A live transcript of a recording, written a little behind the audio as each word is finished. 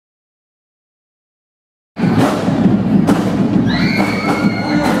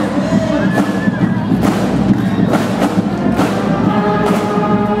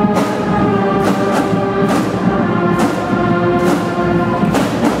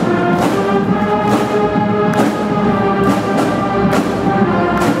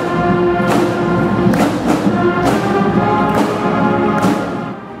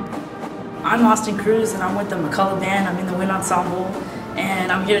I'm with the McCullough Band. I'm in the wind ensemble,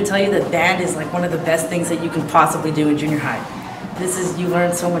 and I'm here to tell you that band is like one of the best things that you can possibly do in junior high. You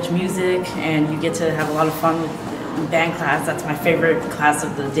learn so much music, and you get to have a lot of fun with band class. That's my favorite class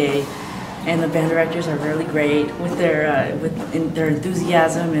of the day. And the band directors are really great with their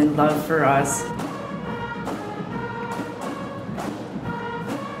enthusiasm and love for us.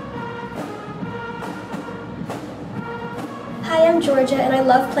 Hi, I'm Georgia, and I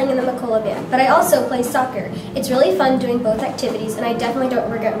love playing in the McCullough Band, but I also play soccer. It's really fun doing both activities, and I definitely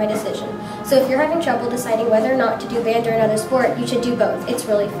don't regret my decision. So if you're having trouble deciding whether or not to do band or another sport, you should do both. It's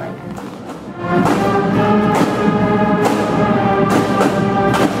really fun.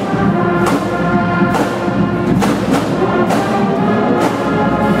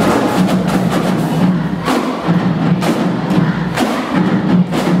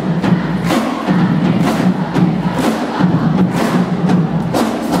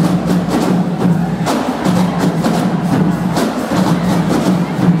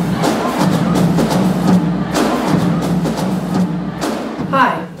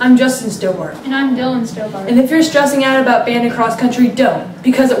 Hi, I'm Justin Stobart. And I'm Dylan Stobart. And if you're stressing out about band and cross country, don't,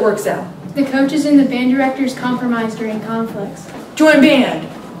 because it works out. The coaches and the band directors compromise during conflicts. Join band!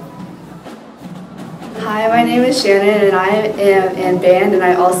 Hi, my name is Shannon, and I am in band, and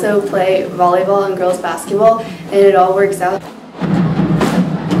I also play volleyball and girls basketball, and it all works out.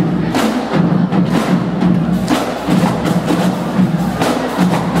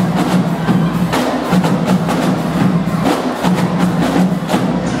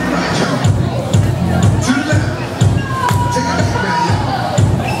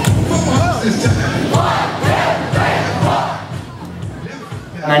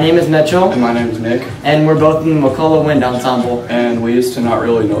 My name is Mitchell. And my name is Nick. And we're both in the McCullough Wind Ensemble. And we used to not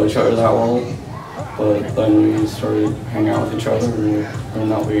really know each other that well, but then we started hanging out with each other and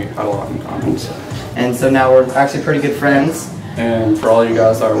learned that we had a lot in common. And so now we're actually pretty good friends. And for all you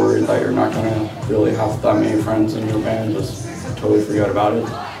guys that are worried that you're not going to really have that many friends in your band, just totally forget about it,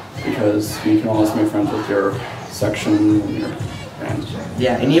 because you can always make friends with your section and your band.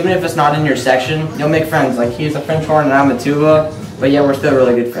 Yeah, and even if it's not in your section, you'll make friends. Like he's a French horn and I'm a tuba. But yeah, we're still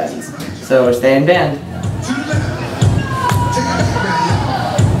really good friends. So stay in band.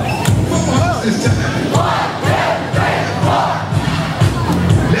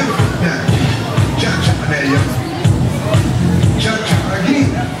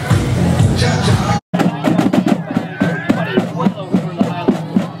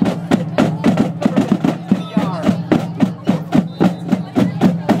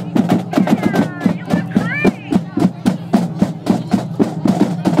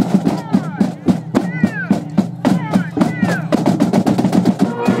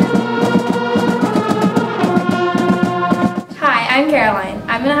 I'm Caroline.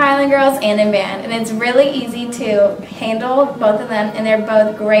 I'm in Highland Girls and in band, and it's really easy to handle both of them, and they're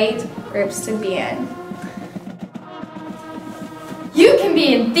both great groups to be in. You can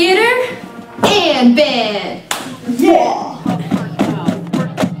be in theater and band. Yeah!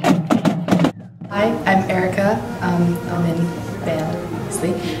 Hi, I'm Erica. I'm in band,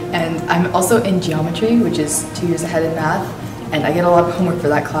 obviously, and I'm also in geometry, which is 2 years ahead in math, and I get a lot of homework for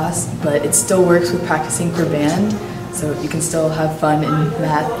that class, but it still works with practicing for band. So you can still have fun in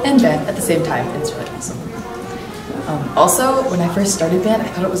math and band at the same time. It's really awesome. Also, when I first started band, I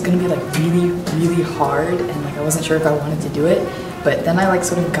thought it was going to be like really hard, and like I wasn't sure if I wanted to do it. But then I like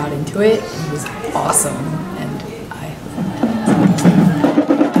sort of got into it, and it was awesome. And I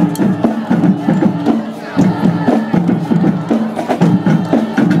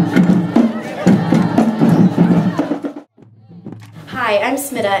Hi, I'm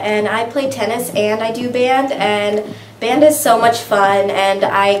Smita, and I play tennis and I do band, and band is so much fun, and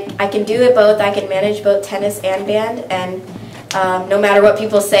I can do it both. I can manage both tennis and band, and no matter what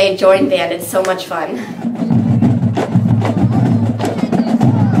people say, join band. It's so much fun.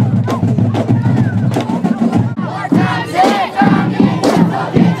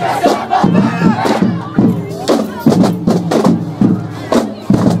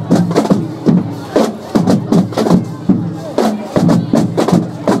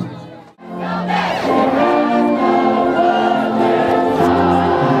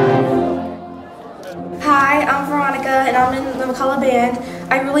 And I'm in the McCullough Band.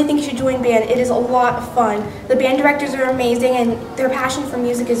 I really think you should join band. It is a lot of fun. The band directors are amazing, and their passion for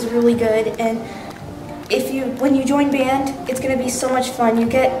music is really good. And when you join band, it's going to be so much fun. You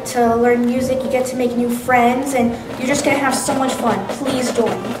get to learn music, you get to make new friends, and you're just going to have so much fun. Please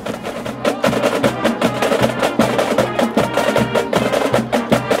join.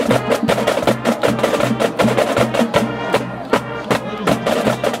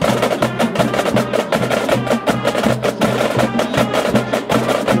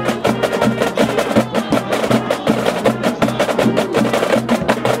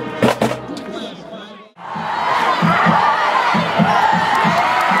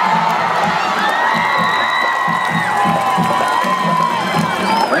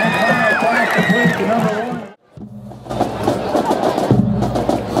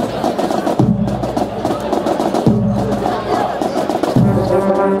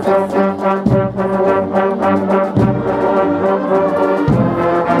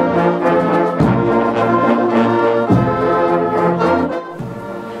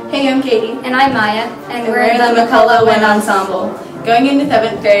 And I'm Maya. And we're in the McCullough Wind Ensemble. Going into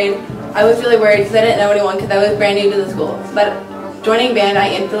 7th grade, I was really worried because I didn't know anyone because I was brand new to the school. But joining band, I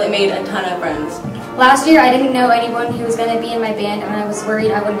instantly made a ton of friends. Last year, I didn't know anyone who was going to be in my band, and I was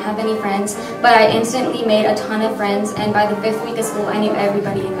worried I wouldn't have any friends. But I instantly made a ton of friends, and by the 5th week of school, I knew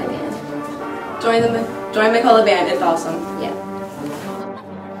everybody in my band. Join McCullough Band. It's awesome. Yeah.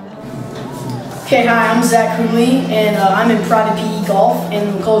 Okay, hi, I'm Zach Cooley, and I'm in Private PE Golf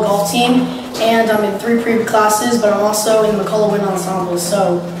in the McCullough Golf Team, and I'm in 3 pre classes, but I'm also in the McCullough Wind Ensemble,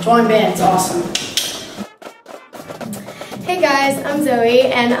 so join band, it's awesome. Hey guys, I'm Zoe,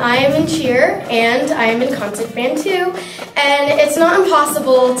 and I am in cheer, and I am in concert band too, and it's not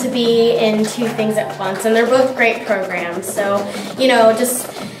impossible to be in 2 things at once, and they're both great programs, so, you know, just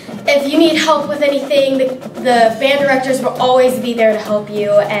if you need help with anything, the band directors will always be there to help you,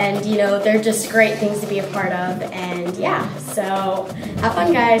 and you know, they're just great things to be a part of, and yeah, so have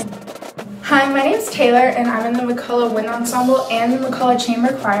fun guys. Hi, my name's Taylor, and I'm in the McCullough Wind Ensemble and the McCullough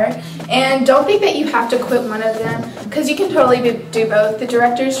Chamber Choir, and don't think that you have to quit one of them, because you can totally do both. The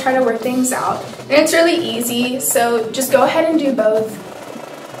directors try to work things out, and it's really easy, so just go ahead and do both.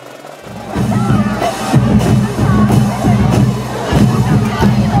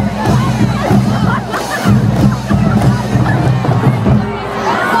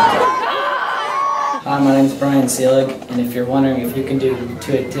 Hi, my name is Brian Seelig, and if you're wondering if you can do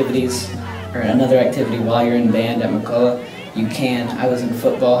 2 activities or another activity while you're in band at McCullough, you can. I was in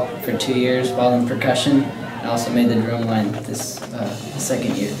football for 2 years while in percussion, and also made the drum line this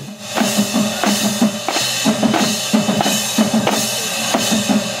second year.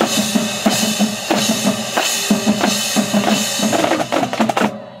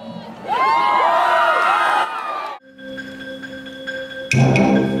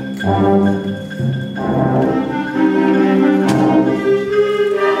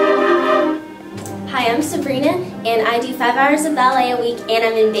 Hi, I'm Sabrina, and I do 5 hours of ballet a week, and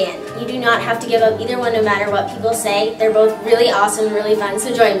I'm in band. You do not have to give up either one no matter what people say. They're both really awesome, really fun,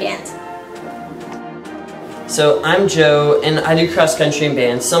 so join band. So I'm Joe, and I do cross country and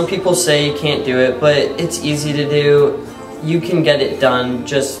band. Some people say you can't do it, but it's easy to do. You can get it done.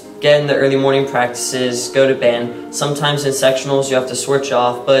 Just get in the early morning practices, go to band. Sometimes in sectionals you have to switch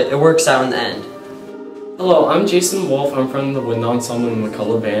off, but it works out in the end. Hello, I'm Jason Wolf. I'm from the Wind Ensemble and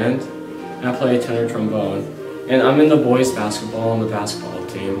McCullough Band, and I play tenor trombone. And I'm in the boys basketball on the basketball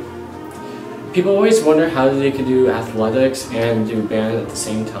team. People always wonder how they could do athletics and do band at the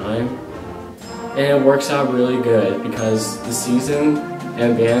same time. And it works out really good because the season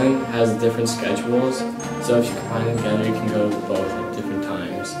and band has different schedules. So if you combine them together, you can go both at different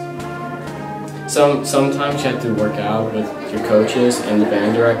times. Sometimes you have to work out with your coaches and the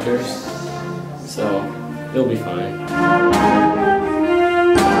band directors. So you'll be fine.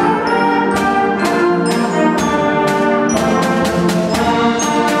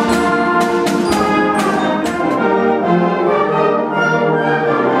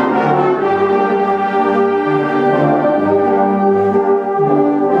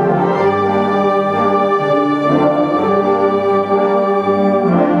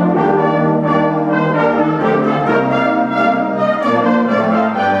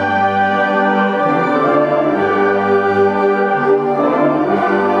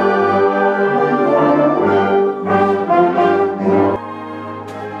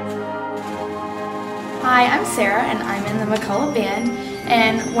 Hi, I'm Sarah, and I'm in the McCullough Band,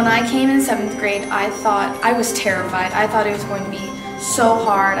 and when I came in 7th grade, I was terrified. I thought it was going to be so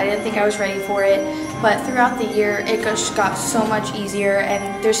hard. I didn't think I was ready for it, but throughout the year, it just got so much easier,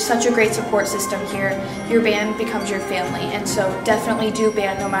 and there's such a great support system here. Your band becomes your family, and so definitely do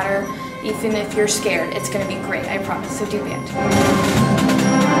band no matter, even if you're scared. It's going to be great, I promise, so do band.